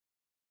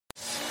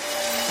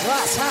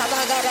Hi,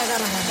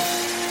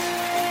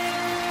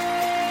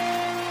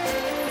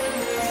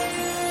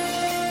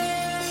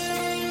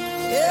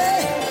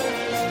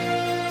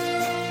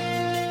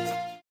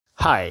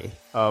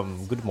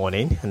 good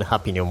morning and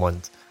happy new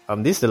month.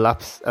 This is the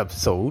last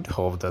episode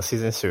of the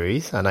season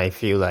series, and I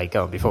feel like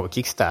before we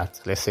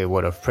kickstart, let's say a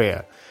word of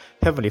prayer.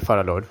 Heavenly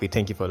Father, Lord, we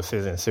thank you for the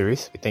season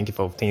series. We thank you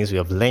for things we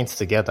have learned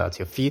together at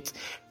your feet.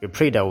 We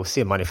pray that we'll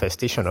see a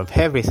manifestation of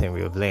everything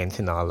we have learned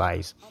in our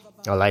lives.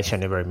 Our lives shall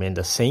never remain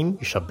the same.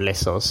 You shall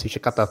bless us. You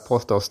shall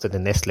catapult us to the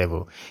next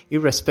level.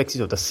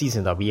 Irrespective of the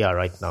season that we are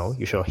right now,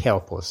 you shall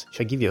help us. You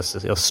shall give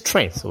us your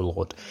strength, O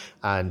Lord.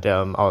 And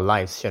our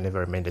lives shall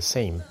never remain the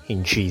same.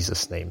 In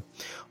Jesus' name.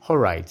 All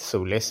right,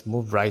 so let's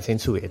move right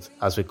into it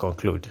as we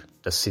conclude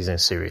the season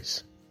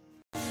series.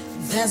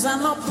 There's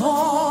an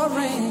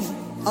outpouring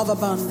of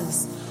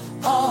abundance.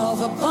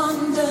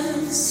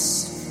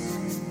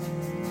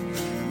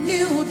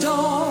 New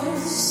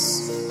doors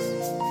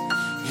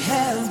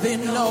have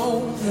been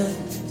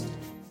opened.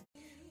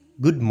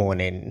 Good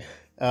morning.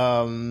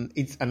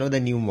 It's another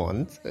new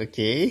month,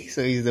 okay?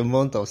 So it's the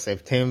month of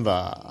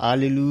September.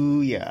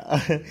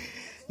 Hallelujah.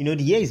 The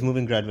year is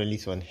moving gradually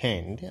to an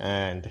end,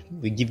 and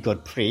we give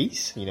God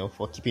praise,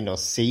 for keeping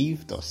us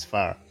safe thus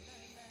far.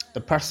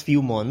 The past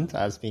few months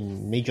has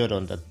been majored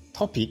on the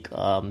topic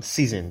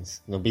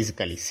seasons,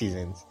 basically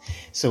seasons.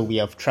 So we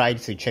have tried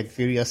to check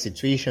various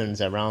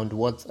situations around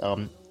what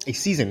a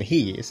season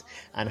is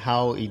and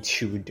how it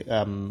should,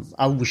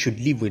 how we should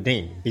live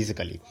within.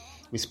 Basically,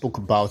 we spoke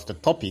about the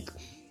topic,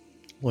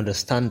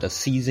 understand the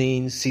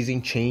season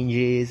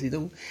changes.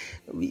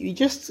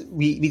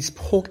 We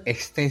spoke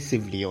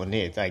extensively on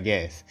it, I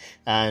guess.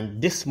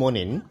 And this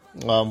morning,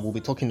 we'll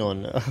be talking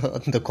on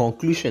the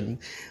conclusion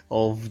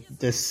of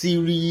the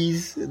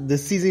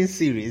season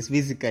series,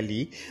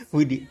 basically,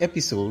 with the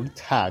episode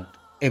tagged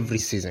Every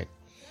Season.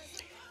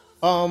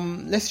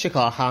 Let's check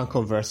our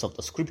anchor verse of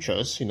the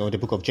scriptures, the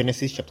book of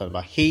Genesis, chapter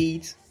number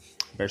 8,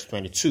 verse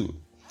 22.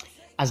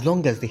 As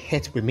long as the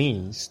earth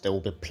remains, there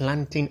will be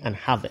planting and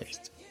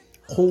harvest,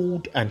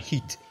 cold and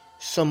heat,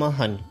 summer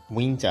and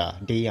winter,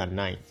 day and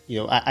night.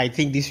 I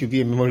think this should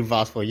be a memory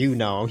verse for you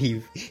now.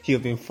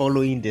 You've been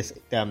following this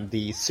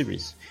the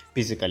series,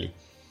 basically.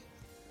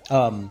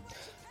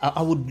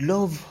 I would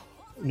love,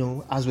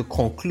 as we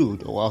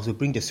conclude, or as we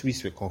bring the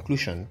series to a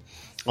conclusion,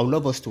 I would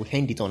love us to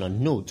end it on a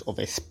note of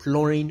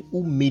exploring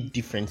who made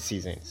different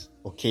seasons,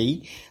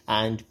 okay?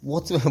 And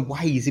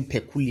why is it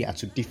peculiar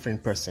to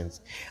different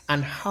persons?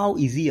 And how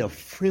is it a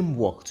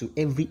framework to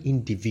every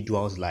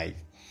individual's life?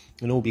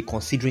 We'll be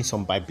considering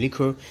some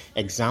biblical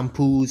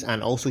examples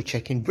and also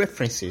checking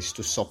references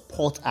to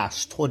support our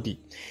study.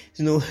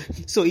 So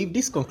if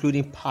this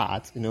concluding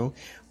part,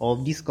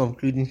 of this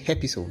concluding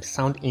episode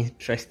sound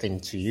interesting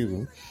to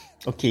you,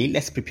 okay,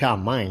 let's prepare our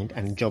mind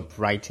and jump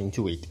right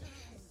into it.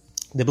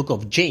 The book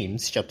of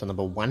James, chapter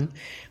number 1,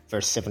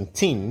 verse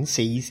 17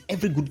 says,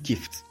 every good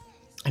gift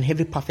and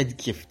every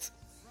perfect gift,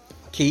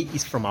 okay,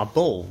 is from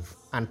above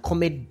and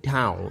cometh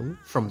down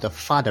from the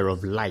Father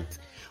of light,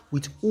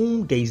 with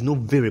whom there is no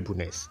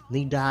variableness,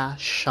 neither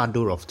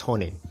shadow of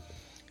turning.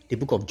 The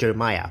book of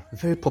Jeremiah,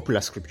 very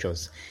popular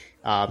scriptures,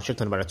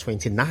 chapter number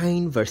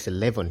 29, verse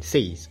 11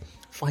 says,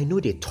 for I know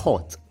the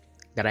thought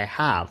that I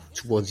have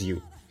towards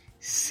you,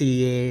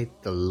 saith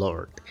the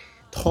Lord,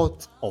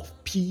 thought of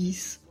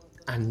peace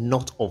and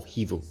not of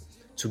evil,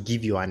 to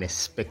give you an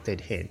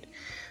expected end.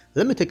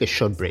 Let me take a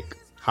short break.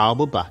 I'll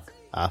be back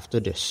after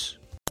this.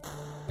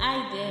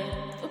 Hi there.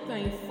 Hope you're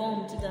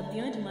informed that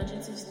Beyond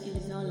Imaginative Skill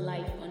is now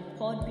live on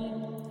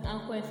Podbean,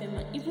 Anchor FM,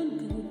 and even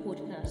Google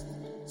Podcast.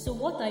 So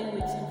what are you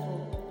waiting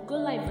for? Go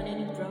live on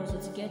any browser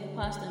to get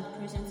past and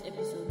present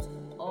episodes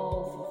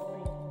all for free.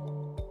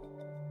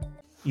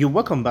 You're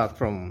welcome back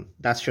from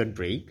that short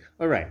break.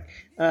 All right.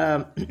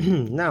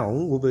 Now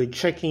we'll be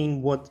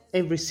checking what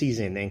every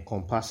season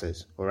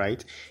encompasses. All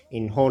right,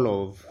 in all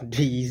of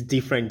these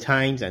different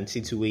times and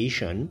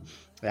situations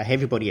that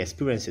everybody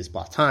experiences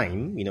per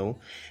time.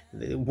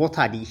 What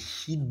are the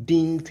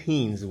hidden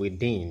things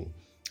within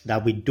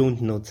that we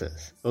don't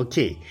notice?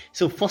 Okay.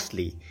 So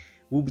firstly,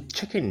 we'll be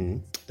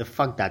checking the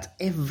fact that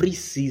every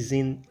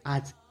season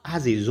has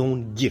its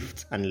own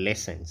gift and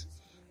lessons.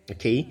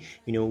 Okay,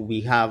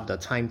 we have the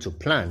time to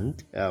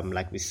plant,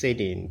 like we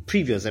said in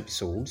previous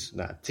episodes,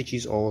 that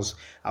teaches us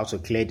how to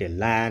clear the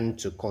land,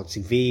 to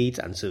cultivate,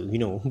 and to,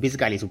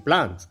 basically to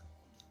plant.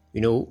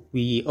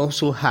 We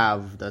also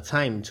have the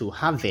time to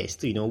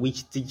harvest,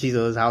 which teaches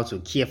us how to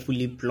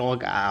carefully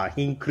plug our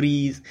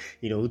increase,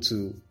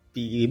 to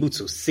be able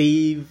to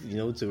save,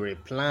 to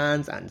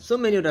replant, and so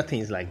many other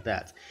things like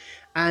that.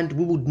 And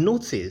we would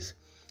notice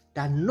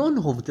that none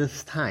of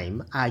this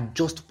time are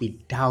just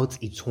without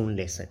its own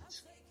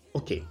lessons.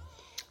 Okay,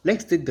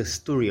 let's take the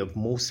story of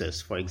Moses,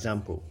 for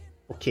example.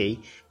 Okay,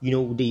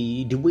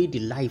 the way the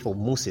life of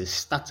Moses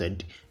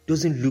started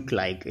doesn't look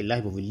like a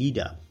life of a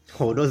leader,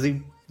 or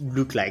doesn't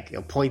look like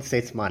a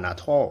point-set man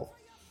at all.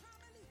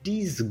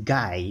 This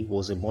guy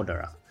was a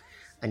murderer,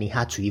 and he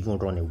had to even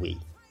run away.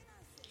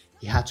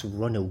 He had to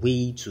run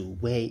away to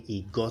where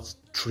he got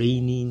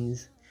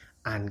trainings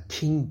and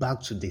came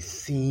back to the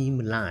same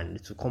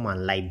land to come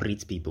and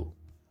liberate people.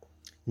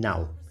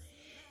 Now,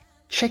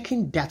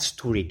 checking that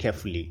story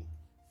carefully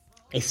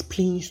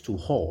explains to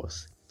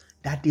us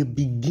that the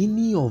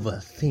beginning of a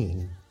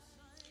thing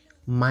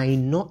might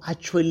not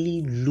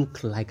actually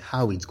look like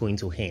how it's going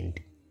to end.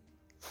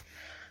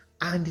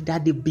 And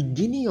that the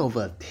beginning of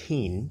a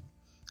thing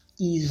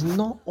is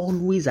not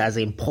always as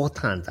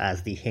important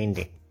as the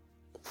ending.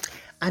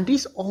 And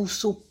this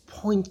also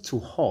points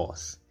to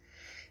us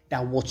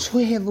that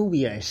whatsoever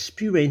we are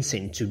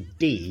experiencing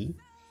today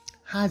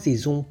has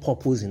its own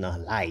purpose in our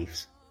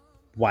lives.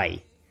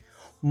 Why?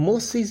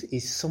 Moses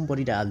is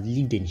somebody that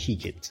lived in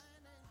Egypt.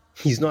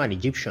 He's not an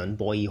Egyptian,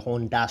 but he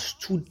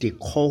understood the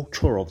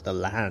culture of the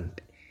land.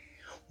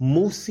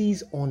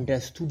 Moses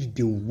understood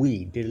the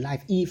way, the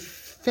life. He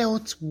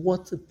felt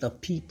what the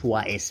people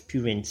are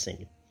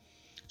experiencing.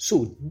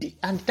 So,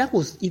 and that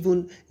was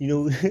even,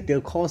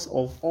 the cause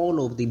of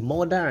all of the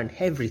murder and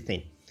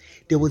everything.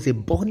 There was a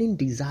burning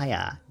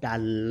desire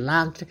that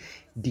lacked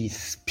the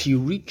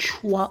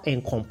spiritual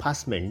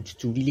encompassment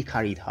to really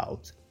carry it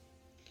out.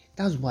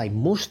 That's why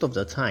most of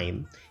the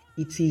time,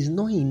 it is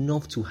not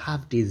enough to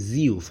have the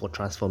zeal for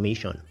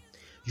transformation.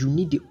 You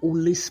need the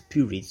Holy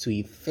Spirit to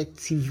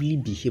effectively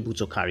be able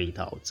to carry it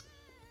out.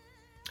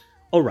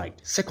 All right.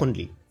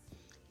 Secondly,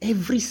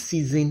 every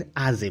season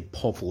has a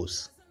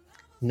purpose.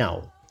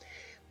 Now,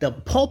 the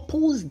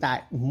purpose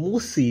that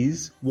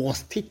Moses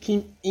was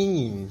taking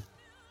in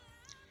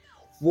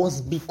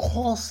was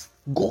because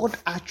God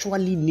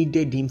actually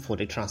needed him for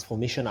the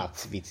transformation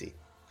activity.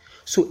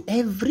 So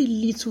every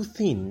little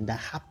thing that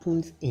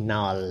happens in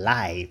our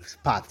lives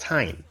part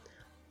time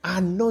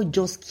are not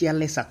just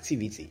careless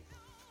activity.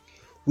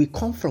 We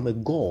come from a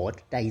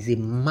God that is a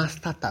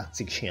master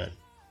tactician.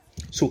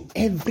 So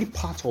every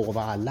part of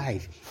our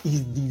life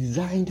is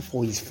designed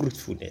for his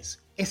fruitfulness,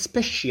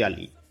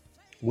 especially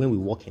when we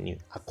walk in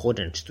it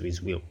according to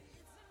his will.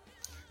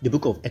 The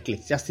book of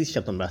Ecclesiastes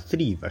chapter number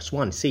 3 verse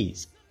 1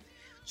 says,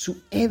 "To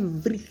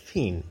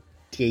everything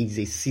there is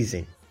a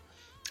season,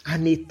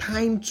 and a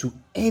time to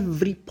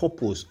every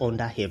purpose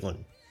under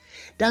heaven."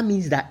 That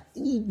means that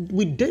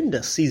within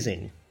the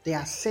season, there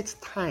are set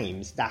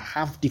times that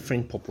have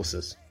different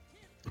purposes.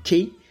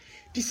 Okay?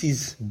 This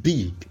is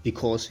big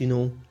because,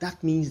 that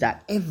means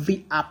that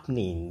every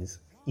happening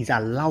is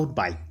allowed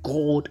by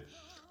God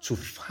to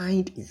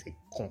find its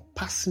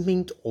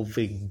encompassment of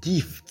a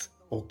gift,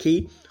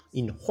 okay,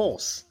 in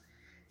us.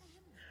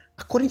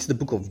 According to the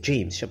book of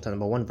James, chapter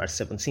number 1, verse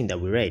 17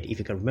 that we read, if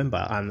you can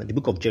remember, and the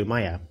book of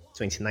Jeremiah,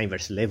 29,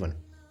 verse 11.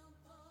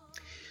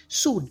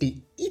 So the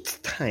heat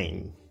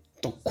time,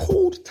 the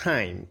cold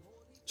time,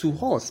 to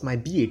us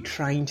might be a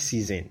trying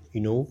season,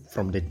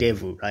 from the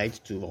devil, right,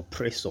 to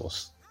oppress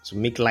us, to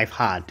make life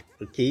hard,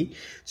 okay,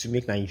 to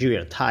make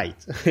Nigeria tight.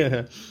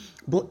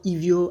 But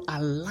if you're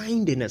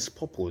aligned in its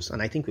purpose,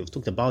 and I think we've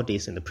talked about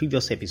this in the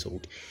previous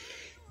episode,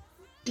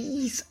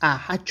 these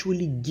are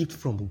actually gifts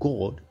from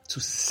God to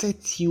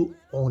set you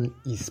on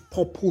his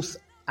purpose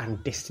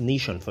and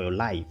destination for your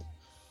life.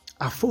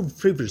 Our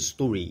favorite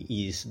story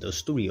is the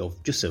story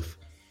of Joseph.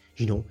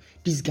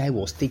 This guy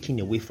was taken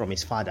away from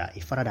his father, a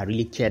father that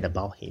really cared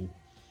about him,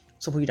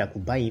 somebody that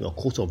could buy him a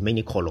coat of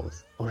many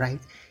colors, all right?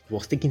 He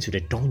was taken to the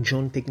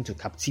dungeon, taken to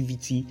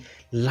captivity.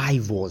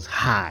 Life was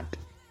hard.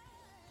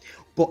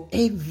 But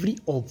every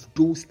of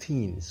those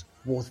things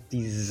was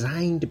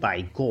designed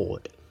by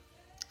God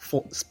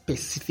for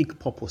specific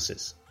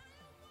purposes.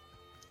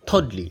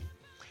 Thirdly,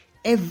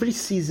 every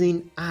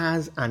season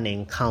has an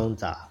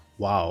encounter.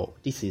 Wow,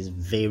 this is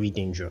very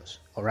dangerous,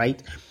 all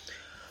right?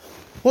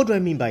 What do I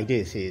mean by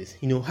this is,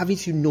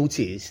 haven't you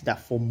noticed that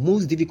for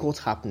most difficult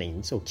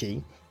happenings,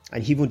 okay,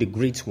 and even the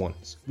great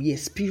ones, we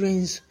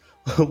experience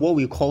what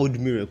we called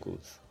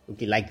miracles,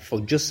 okay? Like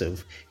for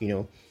Joseph,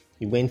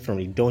 he went from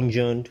the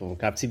dungeon, from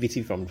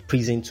captivity, from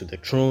prison to the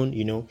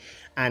throne,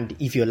 and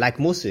if you're like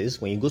Moses,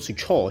 when you go to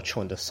church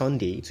on the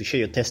Sunday to share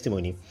your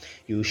testimony,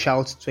 you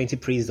shout 20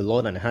 praise the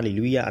Lord and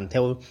hallelujah and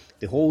tell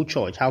the whole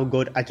church how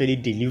God actually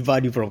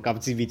delivered you from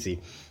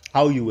captivity.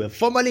 How you were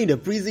formerly in the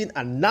prison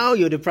and now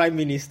you're the prime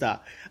minister.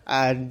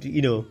 And,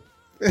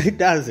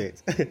 that's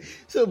it.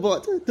 So,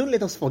 but don't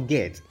let us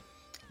forget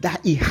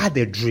that he had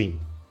a dream.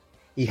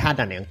 He had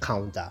an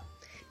encounter.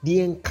 The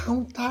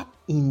encounter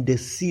in the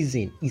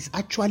season is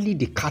actually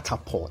the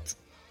catapult.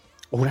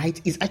 All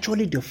right? It's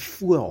actually the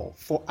fuel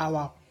for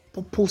our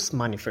purpose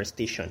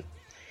manifestation.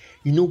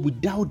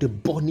 Without the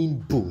burning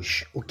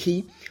bush,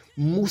 okay,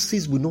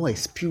 Moses will not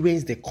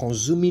experience the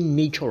consuming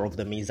nature of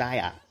the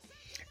Messiah.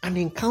 An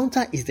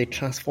encounter is the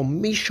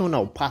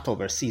transformational part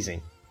of a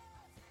season.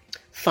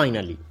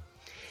 Finally,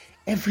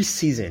 every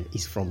season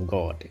is from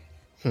God.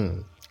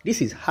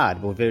 This is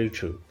hard but very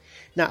true.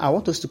 Now, I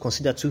want us to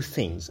consider two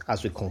things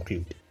as we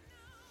conclude.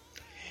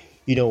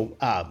 There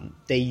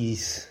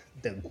is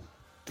the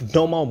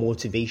normal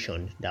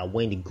motivation that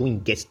when the going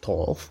gets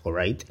tough, all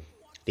right,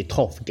 the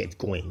tough gets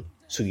going.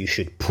 So you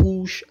should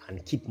push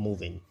and keep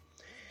moving.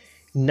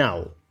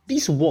 Now,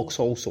 this works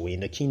also in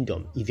the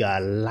kingdom if you are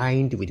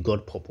aligned with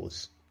God's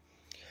purpose.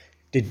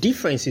 The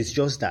difference is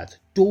just that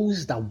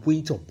those that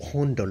wait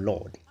upon the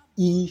Lord,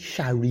 he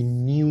shall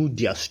renew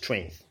their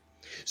strength.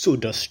 So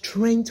the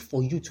strength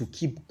for you to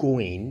keep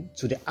going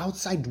to the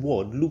outside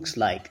world looks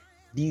like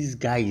this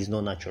guy is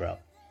not natural.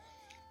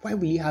 Why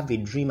will he have a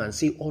dream and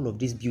say all of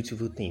these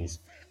beautiful things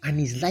and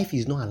his life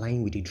is not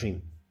aligned with the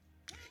dream?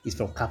 It's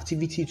from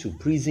captivity to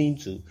prison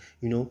to,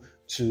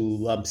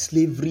 to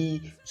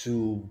slavery,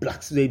 to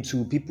black slave,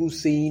 to people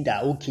saying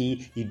that, okay,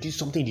 he did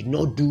something he did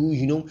not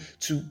do,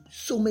 to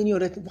so many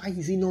other things. Why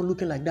is he not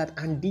looking like that?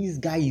 And this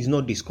guy is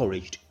not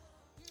discouraged.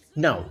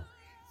 Now,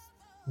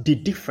 the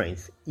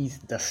difference is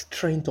the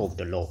strength of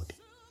the Lord.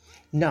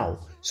 Now,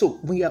 so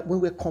when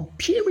we're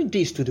comparing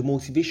this to the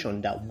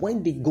motivation that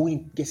when the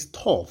going gets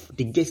tough,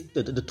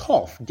 the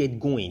tough get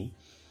going,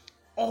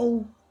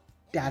 all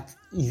that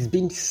is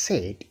being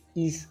said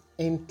is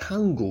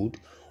entangled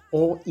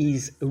or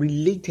is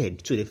related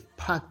to the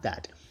fact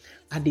that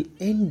at the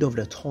end of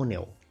the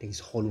tunnel, there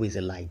is always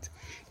a light.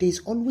 There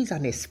is always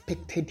an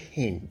expected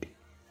end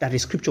that the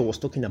scripture was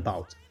talking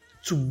about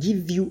to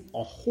give you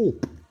a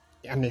hope,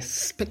 an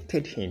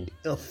expected end,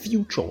 a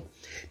future.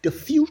 The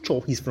future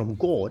is from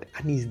God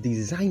and is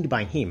designed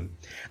by Him.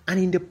 And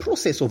in the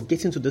process of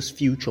getting to this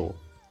future,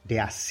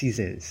 there are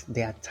seasons,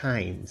 there are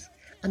times.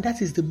 And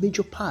that is the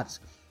major part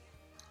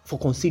for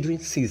considering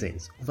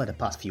seasons over the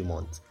past few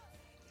months.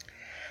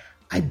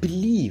 I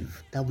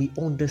believe that we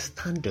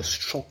understand the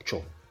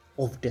structure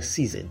of the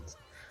seasons.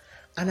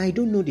 And I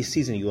don't know the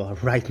season you are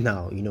right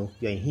now, you're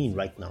in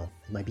right now.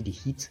 It might be the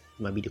heat,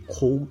 it might be the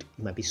cold,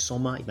 it might be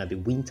summer, it might be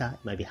winter,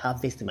 it might be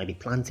harvest, it might be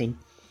planting.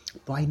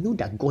 But I know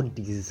that God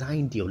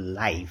designed your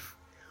life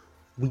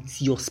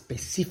with your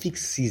specific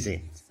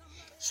seasons.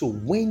 So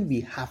when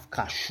we have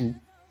cashew,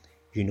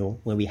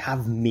 when we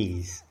have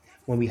maize,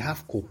 when we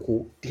have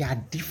cocoa, there are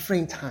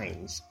different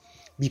times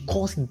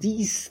because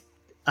these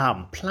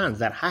plants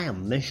that I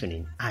am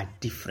mentioning are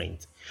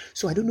different.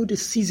 So I don't know the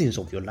seasons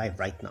of your life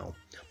right now,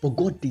 but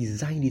God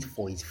designed it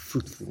for His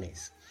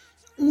fruitfulness.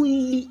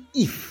 Only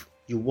if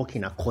you walk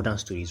in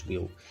accordance to His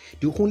will.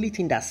 The only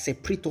thing that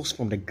separates us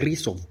from the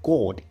grace of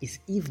God is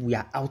if we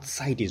are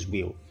outside His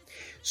will.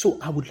 So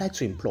I would like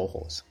to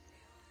implore us,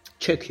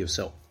 check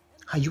yourself.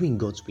 Are you in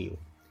God's will?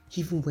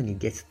 Even when it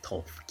gets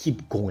tough,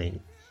 keep going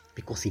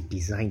because He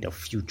designed a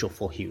future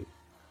for you.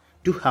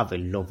 Do have a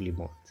lovely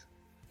month.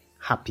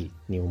 Happy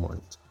new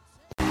month.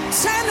 10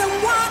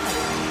 and 1,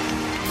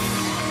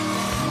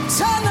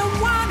 10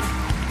 and 1,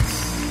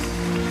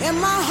 in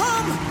my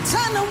home,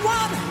 10 and 1,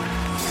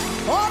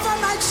 over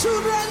my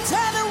children,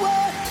 10 and 1,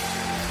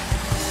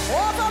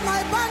 over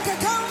my bank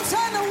account,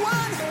 10 and 1,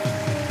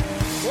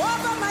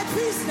 over my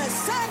business,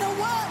 10 and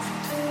 1.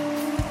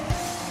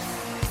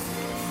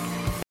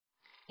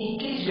 In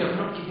case you have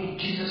not given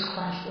Jesus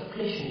Christ a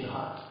place in your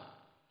heart,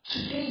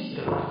 today is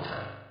the right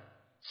time.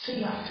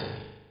 Say after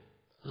me,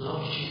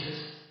 Lord Jesus,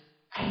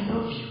 I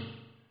love you.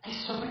 I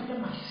surrender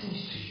my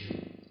sins to you.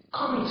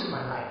 Come into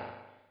my life,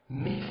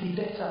 make me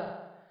better,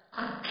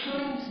 and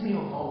cleanse me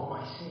of all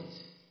my sins.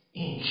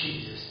 In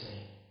Jesus'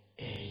 name,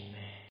 amen.